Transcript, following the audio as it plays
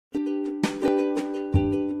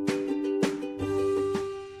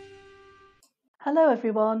Hello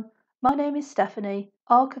everyone, my name is Stephanie,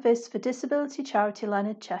 Archivist for disability charity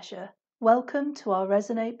Leonard Cheshire. Welcome to our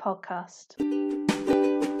Resonate podcast.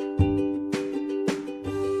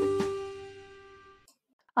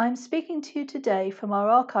 I'm speaking to you today from our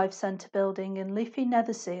Archive Centre building in leafy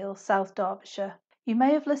Netherseal, South Derbyshire. You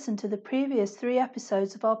may have listened to the previous 3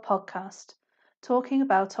 episodes of our podcast, talking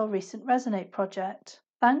about our recent Resonate project.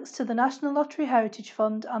 Thanks to the National Lottery Heritage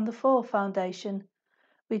Fund and the Fall Foundation,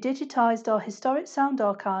 we digitised our historic sound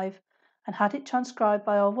archive and had it transcribed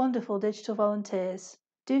by our wonderful digital volunteers.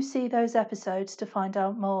 Do see those episodes to find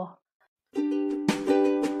out more.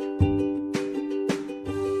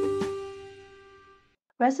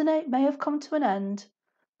 Resonate may have come to an end,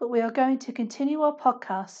 but we are going to continue our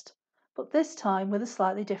podcast, but this time with a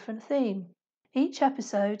slightly different theme. Each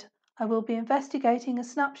episode, I will be investigating a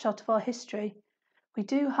snapshot of our history. We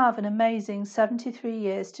do have an amazing 73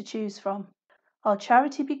 years to choose from. Our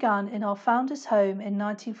charity began in our founder's home in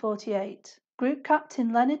 1948. Group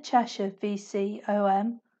Captain Leonard Cheshire,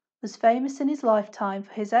 VCOM, was famous in his lifetime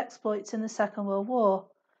for his exploits in the Second World War,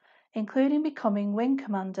 including becoming Wing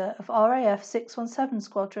Commander of RAF 617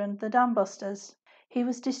 Squadron, the Dambusters. He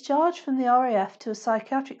was discharged from the RAF to a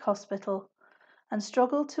psychiatric hospital and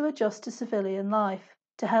struggled to adjust to civilian life.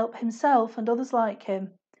 To help himself and others like him,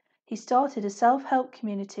 he started a self-help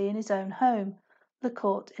community in his own home, Le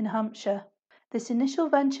Court in Hampshire. This initial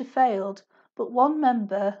venture failed, but one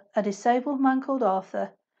member, a disabled man called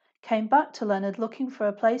Arthur, came back to Leonard looking for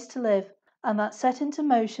a place to live, and that set into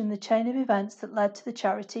motion the chain of events that led to the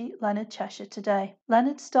charity Leonard Cheshire today.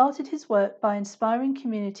 Leonard started his work by inspiring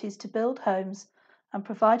communities to build homes and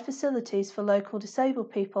provide facilities for local disabled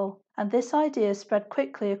people, and this idea spread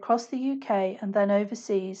quickly across the UK and then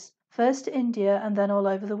overseas, first to India and then all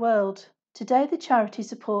over the world. Today the charity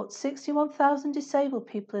supports 61,000 disabled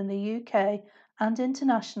people in the UK and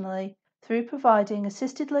internationally through providing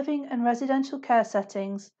assisted living and residential care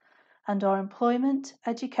settings and our employment,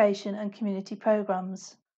 education and community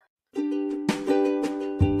programmes. In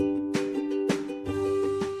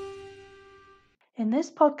this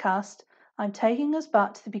podcast, I'm taking us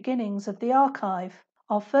back to the beginnings of the archive.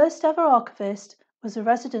 Our first ever archivist was a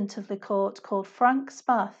resident of Le Court called Frank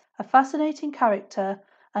Spath, a fascinating character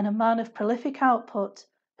and a man of prolific output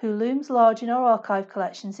who looms large in our archive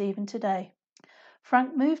collections even today.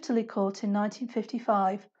 Frank moved to Le Court in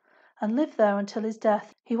 1955 and lived there until his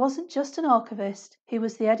death. He wasn't just an archivist, he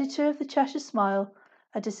was the editor of the Cheshire Smile,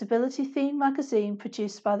 a disability-themed magazine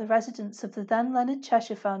produced by the residents of the then Leonard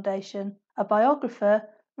Cheshire Foundation, a biographer,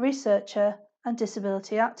 researcher and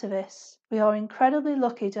disability activist. We are incredibly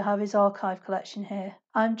lucky to have his archive collection here.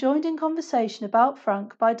 I am joined in conversation about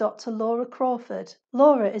Frank by Dr Laura Crawford.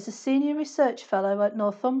 Laura is a senior research fellow at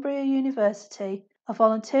Northumbria University, a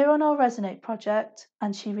volunteer on our Resonate project,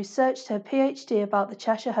 and she researched her PhD about the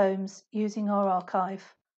Cheshire homes using our archive.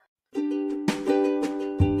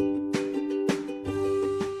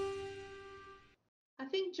 I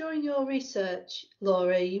think during your research,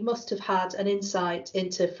 Laura, you must have had an insight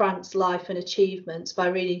into Frank's life and achievements by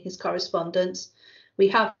reading his correspondence. We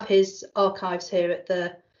have his archives here at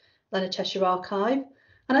the Leonard Cheshire Archive,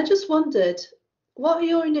 and I just wondered, what are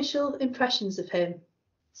your initial impressions of him?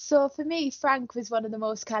 So for me, Frank was one of the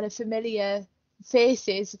most kind of familiar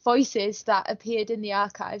voices that appeared in the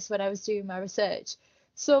archives when I was doing my research.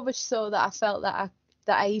 So much so that I felt that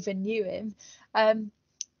I even knew him.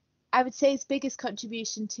 I would say his biggest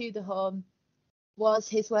contribution to the home was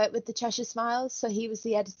his work with the Cheshire Smile. So he was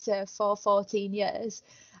the editor for 14 years,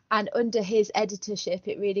 and under his editorship,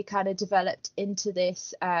 it really kind of developed into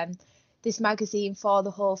this this magazine for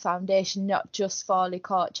the whole foundation, not just for Le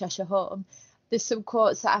Court Cheshire Home. There's some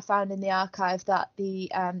quotes that I found in the archive that the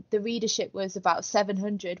readership was about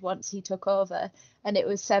 700 once he took over, and it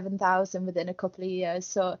was 7,000 within a couple of years.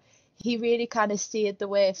 So he really kind of steered the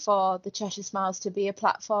way for the Cheshire Smiles to be a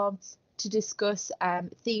platform to discuss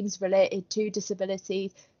themes related to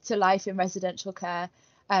disability, to life in residential care,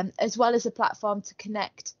 as well as a platform to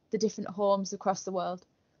connect the different homes across the world.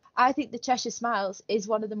 I think the Cheshire Smiles is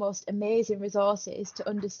one of the most amazing resources to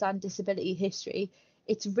understand disability history.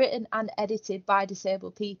 It's written and edited by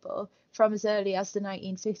disabled people from as early as the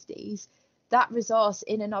 1950s. That resource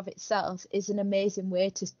in and of itself is an amazing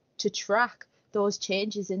way to track those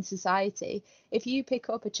changes in society. If you pick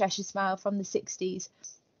up a Cheshire Smile from the 60s,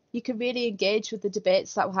 you can really engage with the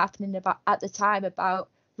debates that were happening at the time about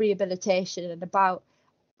rehabilitation and about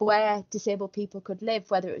where disabled people could live,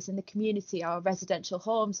 whether it was in the community or residential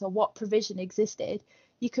homes or what provision existed.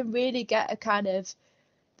 You can really get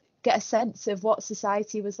a sense of what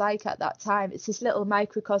society was like at that time. It's this little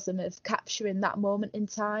microcosm of capturing that moment in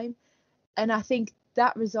time. And I think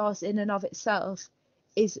that resource in and of itself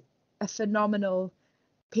is a phenomenal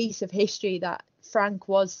piece of history that Frank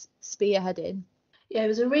was spearheading. Yeah, it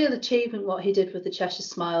was a real achievement what he did with the Cheshire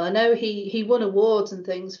Smile. I know he won awards and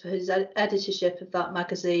things for his editorship of that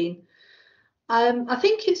magazine. I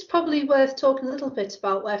think it's probably worth talking a little bit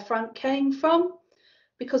about where Frank came from,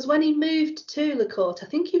 because when he moved to Le Court, I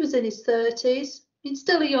think he was in his 30s. He's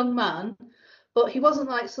still a young man, but he wasn't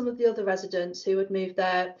like some of the other residents who had moved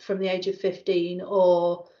there from the age of 15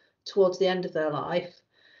 or towards the end of their life.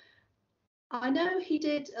 I know he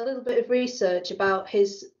did a little bit of research about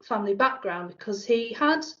his family background because he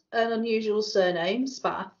had an unusual surname,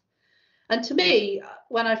 Spath. And to me,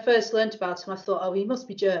 when I first learnt about him, I thought, oh, he must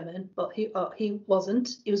be German, but he wasn't.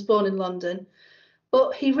 He was born in London.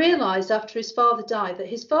 But he realised after his father died that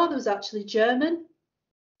his father was actually German.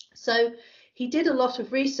 So he did a lot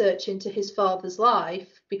of research into his father's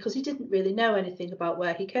life because he didn't really know anything about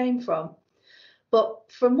where he came from.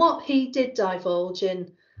 But from what he did divulge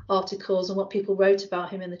in articles and what people wrote about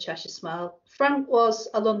him in the Cheshire Smile, Frank was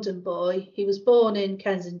a London boy. He was born in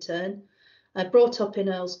Kensington, brought up in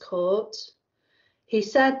Earl's Court. He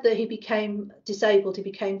said that he became disabled, he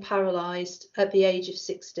became paralysed at the age of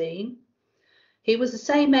 16. He was the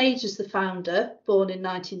same age as the founder, born in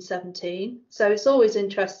 1917. So it's always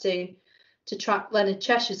interesting to track Leonard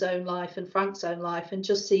Cheshire's own life and Frank's own life and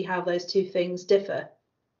just see how those two things differ.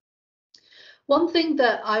 One thing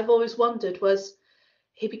that I've always wondered was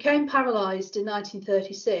he became paralysed in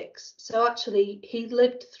 1936. So actually he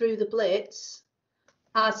lived through the Blitz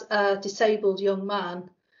as a disabled young man.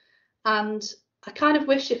 And I kind of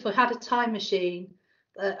wish if I had a time machine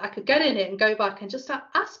that I could get in it and go back and just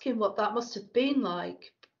ask him what that must have been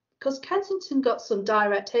like, because Kensington got some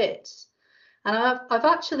direct hits. And I've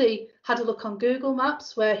actually had a look on Google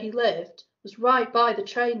Maps where he lived, it was right by the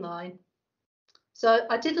train line. So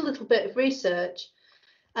I did a little bit of research,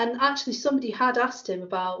 and actually somebody had asked him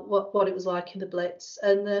about what it was like in the Blitz,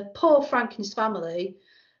 and the poor Frank and his family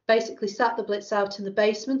basically sat the Blitz out in the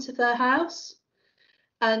basement of their house.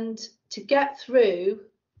 And to get through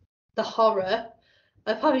the horror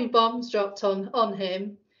of having bombs dropped on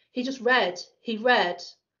him, he just read. He read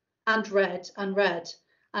and read and read.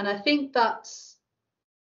 And I think that's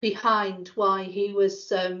behind why he was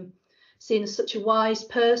seen as such a wise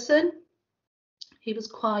person. He was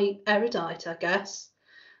quite erudite, I guess,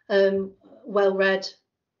 well read,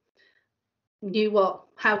 knew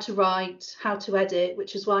how to write, how to edit,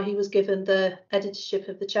 which is why he was given the editorship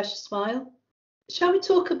of the Cheshire Smile. Shall we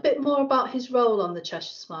talk a bit more about his role on the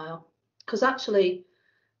Cheshire Smile? Because actually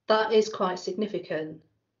that is quite significant.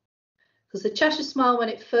 Because the Cheshire Smile, when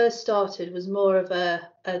it first started, was more of a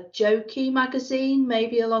jokey magazine,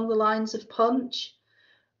 maybe along the lines of Punch,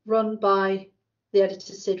 run by the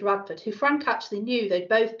editor Sid Radford, who Frank actually knew. They'd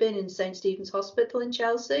both been in St Stephen's Hospital in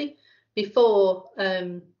Chelsea before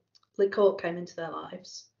Le Court came into their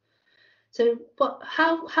lives. So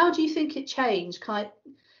how do you think it changed? Can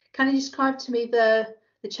you describe to me the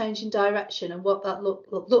change in direction and what that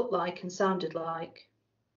looked like and sounded like?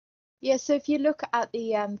 Yeah, so if you look at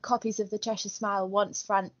the copies of the Cheshire Smile once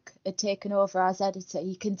Frank had taken over as editor,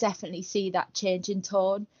 you can definitely see that change in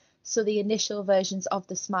tone. So the initial versions of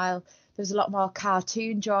the Smile, there was a lot more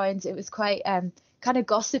cartoon drawings. It was quite kind of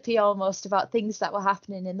gossipy almost about things that were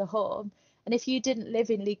happening in the home. And if you didn't live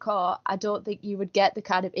in Le Court, I don't think you would get the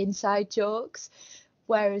kind of inside jokes.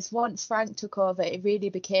 Whereas once Frank took over, it really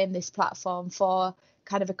became this platform for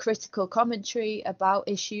kind of a critical commentary about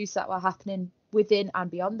issues that were happening within and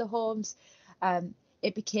beyond the homes.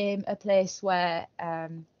 It became a place where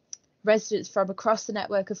residents from across the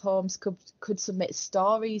network of homes could submit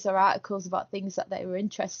stories or articles about things that they were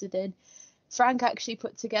interested in. Frank actually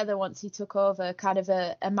put together, once he took over, kind of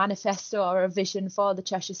a manifesto or a vision for the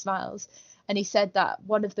Cheshire Smiles. And he said that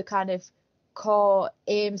one of the kind of core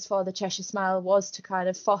aims for the Cheshire Smile was to kind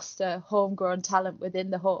of foster homegrown talent within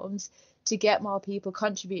the homes, to get more people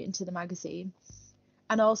contributing to the magazine,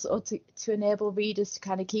 and also to enable readers to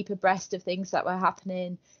kind of keep abreast of things that were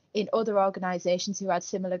happening in other organisations who had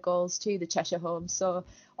similar goals to the Cheshire Homes. So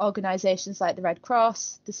organisations like the Red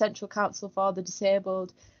Cross, the Central Council for the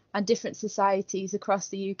Disabled, and different societies across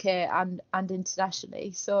the UK and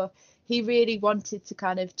internationally. So he really wanted to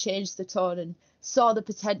kind of change the tone and saw the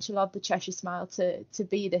potential of the Cheshire Smile to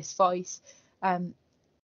be this voice,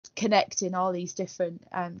 connecting all these different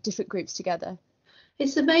groups together.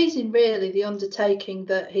 It's amazing, really, the undertaking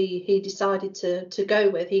that he decided to go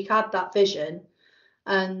with. He had that vision,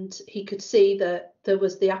 and he could see that there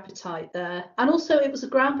was the appetite there. And also it was a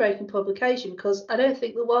groundbreaking publication, because I don't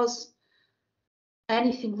think there was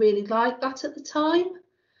anything really like that at the time.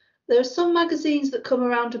 There are some magazines that come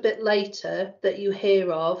around a bit later that you hear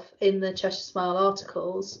of in the Cheshire Smile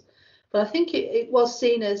articles, but I think it was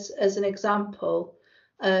seen as an example,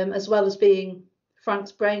 as well as being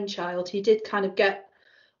Frank's brainchild. He did kind of get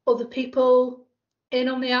other people in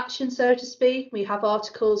on the action, so to speak. We have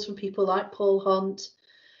articles from people like Paul Hunt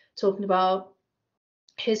talking about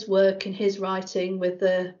his work and his writing with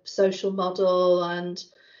the social model, and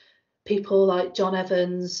people like John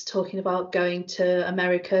Evans talking about going to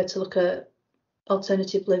America to look at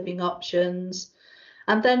alternative living options.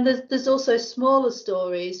 And then there's also smaller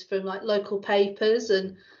stories from like local papers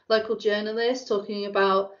and local journalists talking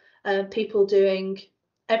about people doing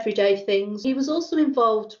everyday things. He was also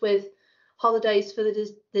involved with holidays for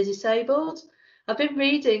the disabled. I've been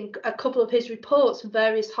reading a couple of his reports from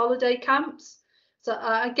various holiday camps. So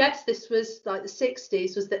I guess this was like the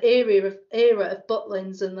 60s, was the era of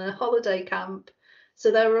Butlins and the holiday camp.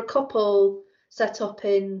 So there were a couple set up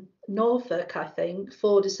in Norfolk, I think,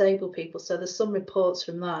 for disabled people. So there's some reports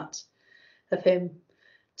from that of him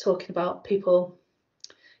talking about people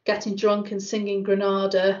getting drunk and singing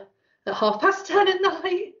Granada at 10:30 at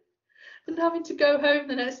night and having to go home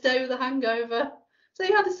the next day with a hangover. So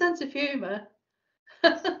he had a sense of humour.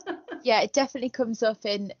 Yeah, it definitely comes up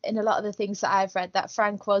in a lot of the things that I've read, that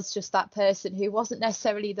Frank was just that person who wasn't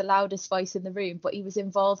necessarily the loudest voice in the room, but he was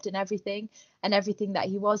involved in everything, and everything that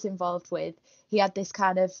he was involved with, he had this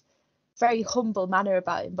kind of very humble manner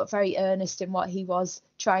about him, but very earnest in what he was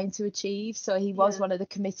trying to achieve. So he was one of the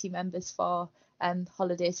committee members for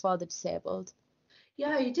holidays for the disabled.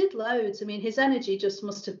 Yeah, he did loads. I mean, his energy just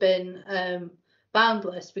must have been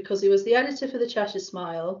boundless, because he was the editor for the Cheshire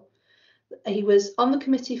Smile. He was on the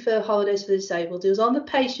committee for holidays for the disabled. He was on the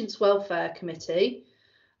Patients Welfare Committee.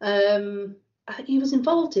 He was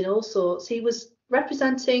involved in all sorts. He was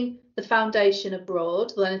representing the foundation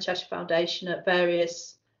abroad, the Leonard Cheshire Foundation, at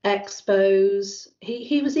various expos.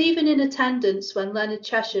 He was even in attendance when Leonard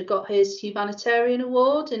Cheshire got his humanitarian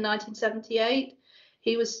award in 1978.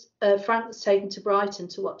 Frank was taken to Brighton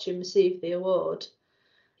to watch him receive the award.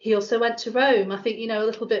 He also went to Rome. I think you know a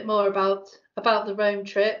little bit more about the Rome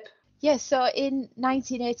trip. Yeah, so in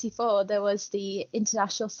 1984, there was the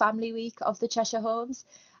International Family Week of the Cheshire Homes,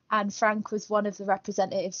 and Frank was one of the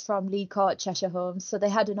representatives from Lee Court Cheshire Homes. So they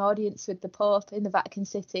had an audience with the Pope in the Vatican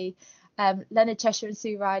City. Leonard Cheshire and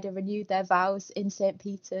Sue Ryder renewed their vows in St.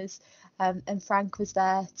 Peter's, and Frank was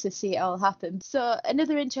there to see it all happen. So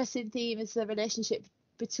another interesting theme is the relationship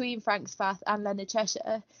between Frank Spath and Leonard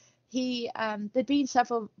Cheshire. There'd been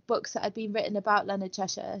several books that had been written about Leonard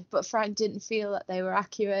Cheshire, but Frank didn't feel that they were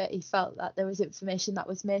accurate. He felt that there was information that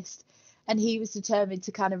was missed, and he was determined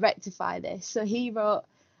to kind of rectify this. So he wrote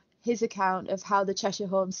his account of how the Cheshire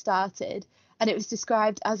Home started, and it was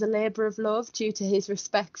described as a labour of love due to his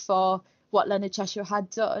respect for what Leonard Cheshire had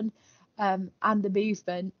done, and the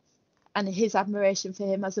movement, and his admiration for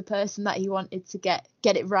him as a person, that he wanted to get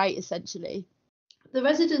it right, essentially. The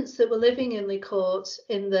residents that were living in Lee Court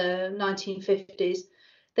in the 1950s,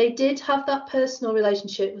 they did have that personal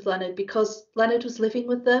relationship with Leonard because Leonard was living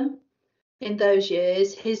with them in those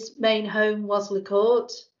years. His main home was Lee Court.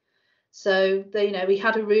 So he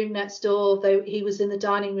had a room next door. He was in the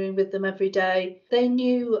dining room with them every day. They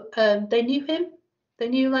knew him. They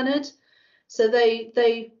knew Leonard. So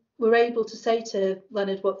they were able to say to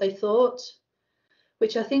Leonard what they thought,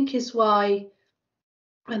 which I think is why,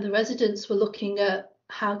 when the residents were looking at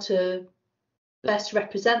how to best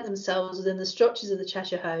represent themselves within the structures of the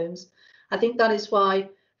Cheshire Homes, I think that is why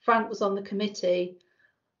Frank was on the committee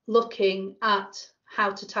looking at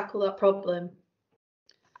how to tackle that problem.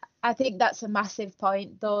 I think that's a massive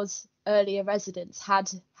point. Those earlier residents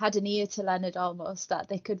had an ear to Leonard, almost, that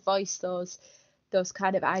they could voice those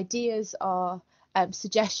kind of ideas or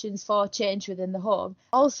suggestions for change within the home.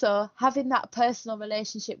 Also, having that personal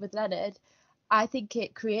relationship with Leonard, I think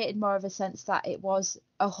it created more of a sense that it was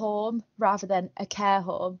a home rather than a care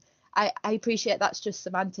home. I appreciate that's just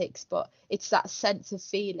semantics, but it's that sense of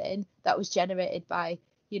feeling that was generated by,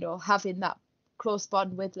 having that close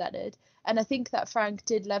bond with Leonard. And I think that Frank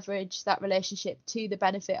did leverage that relationship to the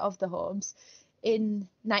benefit of the homes. In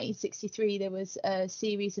 1963, there was a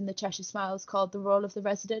series in the Cheshire Smiles called The Role of the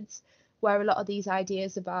Residents, where a lot of these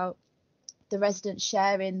ideas about the residents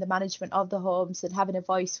sharing the management of the homes and having a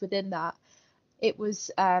voice within that, it was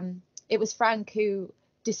Frank who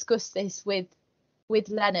discussed this with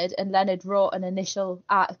Leonard, and Leonard wrote an initial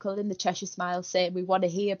article in the Cheshire Smile saying we want to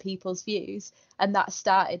hear people's views, and that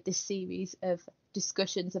started this series of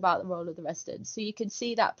discussions about the role of the residents. So you can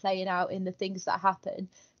see that playing out in the things that happen,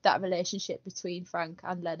 that relationship between Frank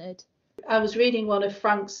and Leonard. I was reading one of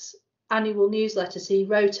Frank's annual newsletter. So he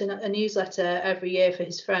wrote a newsletter every year for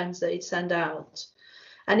his friends that he'd send out.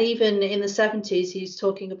 And even in the 70s, he was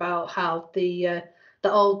talking about how the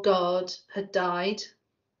old guard had died,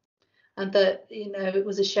 and that, you know, it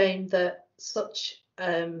was a shame that such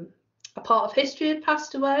a part of history had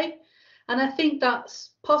passed away. And I think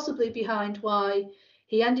that's possibly behind why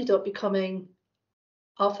he ended up becoming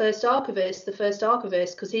our first archivist, the first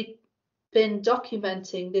archivist, because he'd been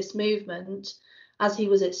documenting this movement as he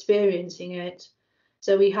was experiencing it.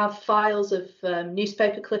 So we have files of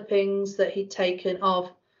newspaper clippings that he'd taken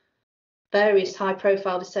of various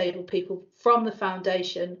high-profile disabled people from the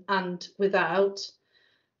foundation and without.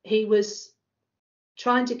 He was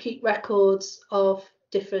trying to keep records of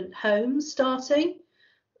different homes starting.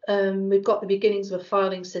 We've got the beginnings of a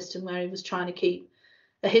filing system where he was trying to keep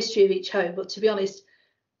a history of each home. But to be honest,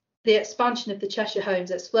 the expansion of the Cheshire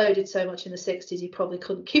homes exploded so much in the 60s, he probably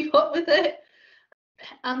couldn't keep up with it.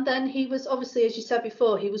 And then he was, obviously, as you said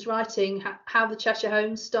before, he was writing how the Cheshire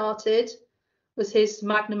homes started, was his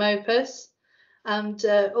magnum opus, and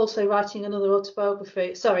also writing another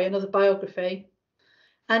biography.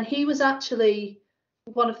 And he was actually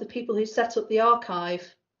one of the people who set up the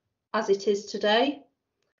archive as it is today.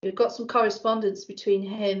 We've got some correspondence between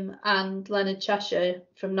him and Leonard Cheshire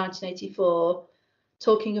from 1984,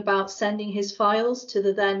 talking about sending his files to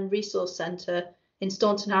the then Resource Centre in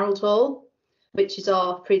Staunton Harold Hall, which is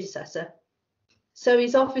our predecessor. So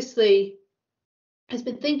he's obviously has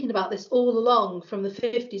been thinking about this all along from the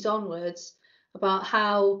 50s onwards, about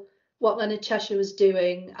how what Leonard Cheshire was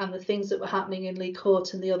doing and the things that were happening in Lee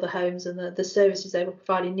Court and the other homes and the services they were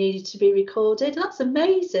providing needed to be recorded. That's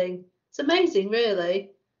amazing. It's amazing,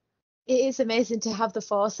 really. It is amazing to have the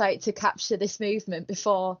foresight to capture this movement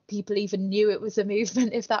before people even knew it was a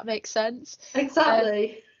movement, if that makes sense.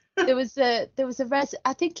 Exactly. There was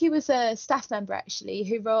I think he was a staff member actually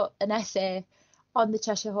who wrote an essay on the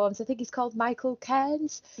Cheshire homes. I think he's called Michael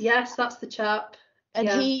Cairns. Yes, that's the chap. And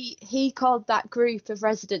yeah. he called that group of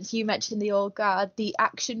residents, you mentioned the old guard, the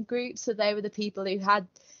action group. So they were the people who had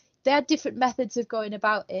different methods of going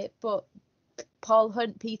about it, but Paul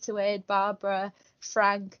Hunt, Peter Wade, Barbara,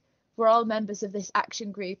 Frank were all members of this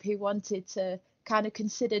action group who wanted to kind of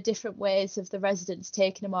consider different ways of the residents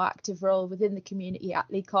taking a more active role within the community at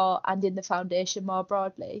Lee Court and in the foundation more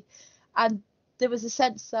broadly. And there was a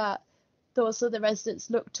sense that those other residents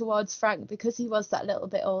looked towards Frank because he was that little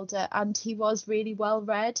bit older and he was really well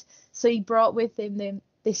read. So he brought with him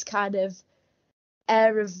this kind of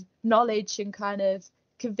air of knowledge and kind of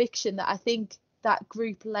conviction that I think that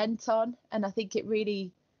group lent on, and I think it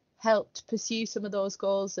really helped pursue some of those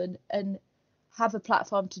goals and have a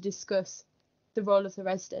platform to discuss the role of the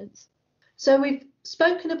residents. So we've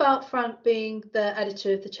spoken about Frank being the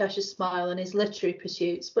editor of the Cheshire Smile and his literary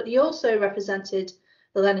pursuits, but he also represented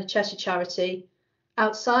the Leonard Cheshire charity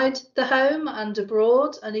outside the home and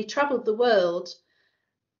abroad, and he travelled the world.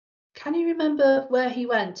 Can you remember where he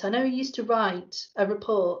went? I know he used to write a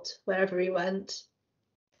report wherever he went.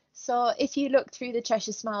 So if you look through the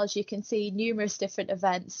Cheshire Smiles, you can see numerous different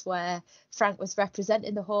events where Frank was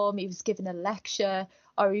representing the home, he was giving a lecture,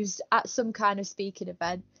 or he was at some kind of speaking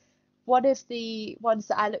event. One of the ones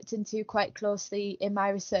that I looked into quite closely in my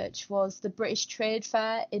research was the British Trade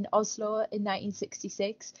Fair in Oslo in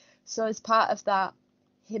 1966. So as part of that,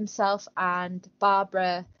 himself and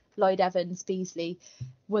Barbara Lloyd Evans Beasley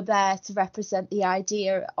were there to represent the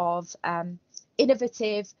idea of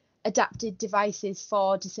innovative adapted devices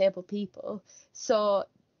for disabled people. So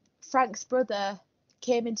Frank's brother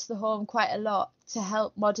came into the home quite a lot to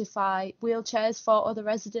help modify wheelchairs for other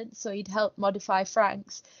residents. So he'd help modify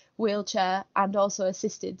Frank's wheelchair and also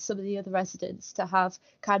assisted some of the other residents to have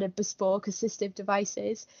kind of bespoke assistive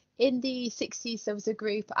devices. In the 60s, there was a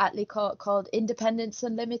group at Lee Court called Independence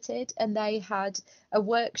Unlimited, and they had a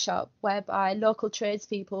workshop whereby local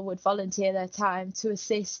tradespeople would volunteer their time to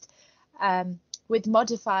assist with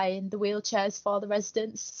modifying the wheelchairs for the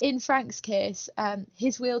residents. In Frank's case,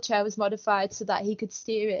 his wheelchair was modified so that he could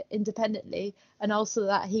steer it independently and also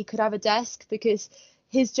that he could have a desk, because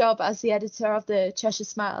his job as the editor of the Cheshire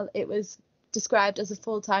Smile, it was described as a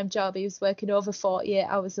full-time job. He was working over 48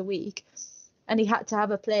 hours a week, and he had to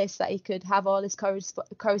have a place that he could have all his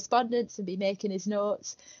correspondence and be making his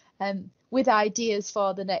notes with ideas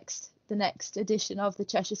for the next edition of the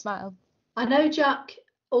Cheshire Smile. I know Jack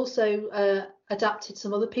also adapted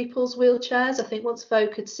some other people's wheelchairs. I think once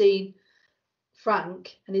folk had seen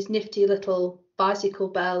Frank and his nifty little bicycle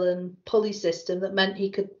bell and pulley system that meant he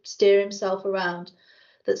could steer himself around,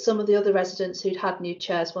 that some of the other residents who'd had new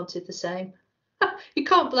chairs wanted the same. You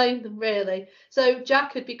can't blame them, really. So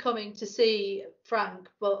Jack would be coming to see Frank,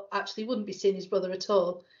 but actually wouldn't be seeing his brother at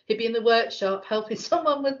all. He'd be in the workshop helping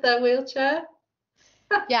someone with their wheelchair.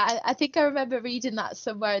 Yeah, I think I remember reading that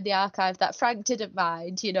somewhere in the archive that Frank didn't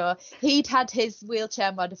mind, he'd had his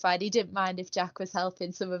wheelchair modified. He didn't mind if Jack was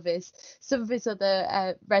helping some of his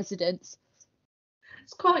other residents.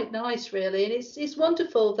 It's quite nice, really, and it's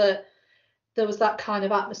wonderful that there was that kind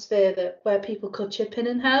of atmosphere that where people could chip in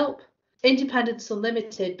and help. Independence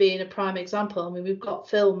Unlimited being a prime example. I mean, we've got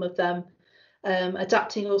film of them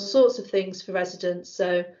adapting all sorts of things for residents.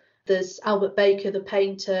 So there's Albert Baker, the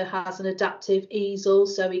painter, has an adaptive easel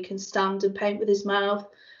so he can stand and paint with his mouth.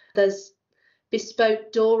 There's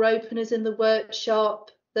bespoke door openers in the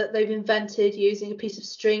workshop that they've invented using a piece of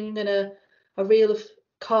string and a reel of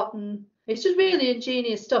cotton. It's just really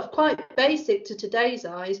ingenious stuff, quite basic to today's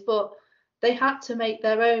eyes, but they had to make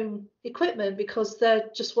their own equipment because there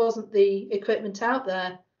just wasn't the equipment out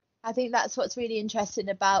there. I think that's what's really interesting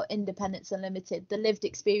about Independence Unlimited. The lived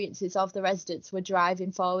experiences of the residents were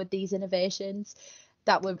driving forward these innovations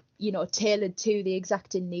that were, tailored to the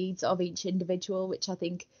exacting needs of each individual, which I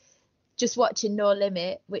think just watching No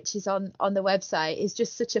Limit, which is on the website, is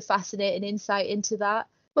just such a fascinating insight into that.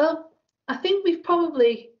 Well, I think we've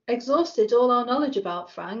probably exhausted all our knowledge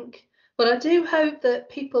about Frank, but I do hope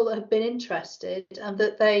that people have been interested and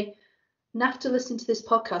that they, after listening to this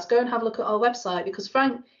podcast, go and have a look at our website, because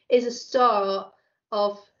Frank is a star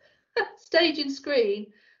of stage and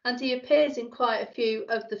screen, and he appears in quite a few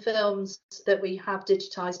of the films that we have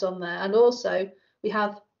digitised on there. And also we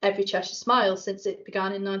have Every Cheshire Smile, since it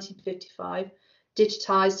began in 1955,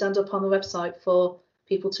 digitised and up on the website for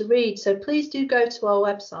people to read. So please do go to our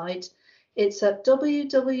website. It's at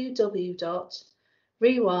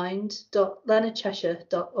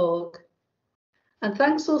www.rewind.leonardcheshire.org. And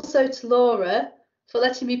thanks also to Laura for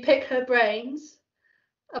letting me pick her brains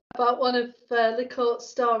about one of Licourt's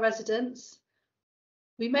star residents.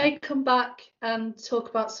 We may come back and talk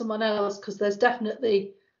about someone else, because there's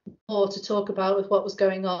definitely more to talk about with what was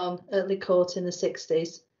going on at Licourt in the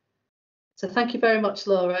 60s. So thank you very much,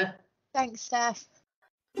 Laura. Thanks, Steph.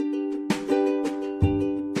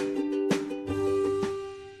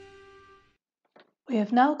 We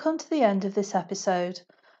have now come to the end of this episode.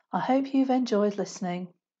 I hope you've enjoyed listening.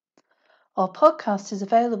 Our podcast is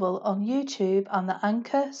available on YouTube and the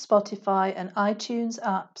Anchor, Spotify and iTunes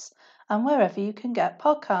apps, and wherever you can get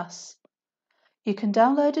podcasts. You can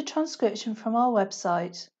download a transcription from our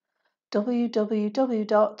website,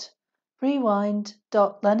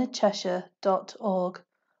 www.rewind.leonardcheshire.org.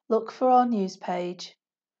 Look for our news page.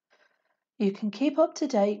 You can keep up to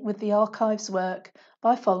date with the archive's work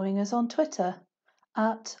by following us on Twitter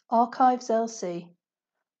 @ArchivesLC.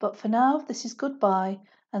 But for now, this is goodbye,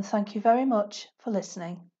 and thank you very much for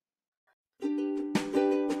listening.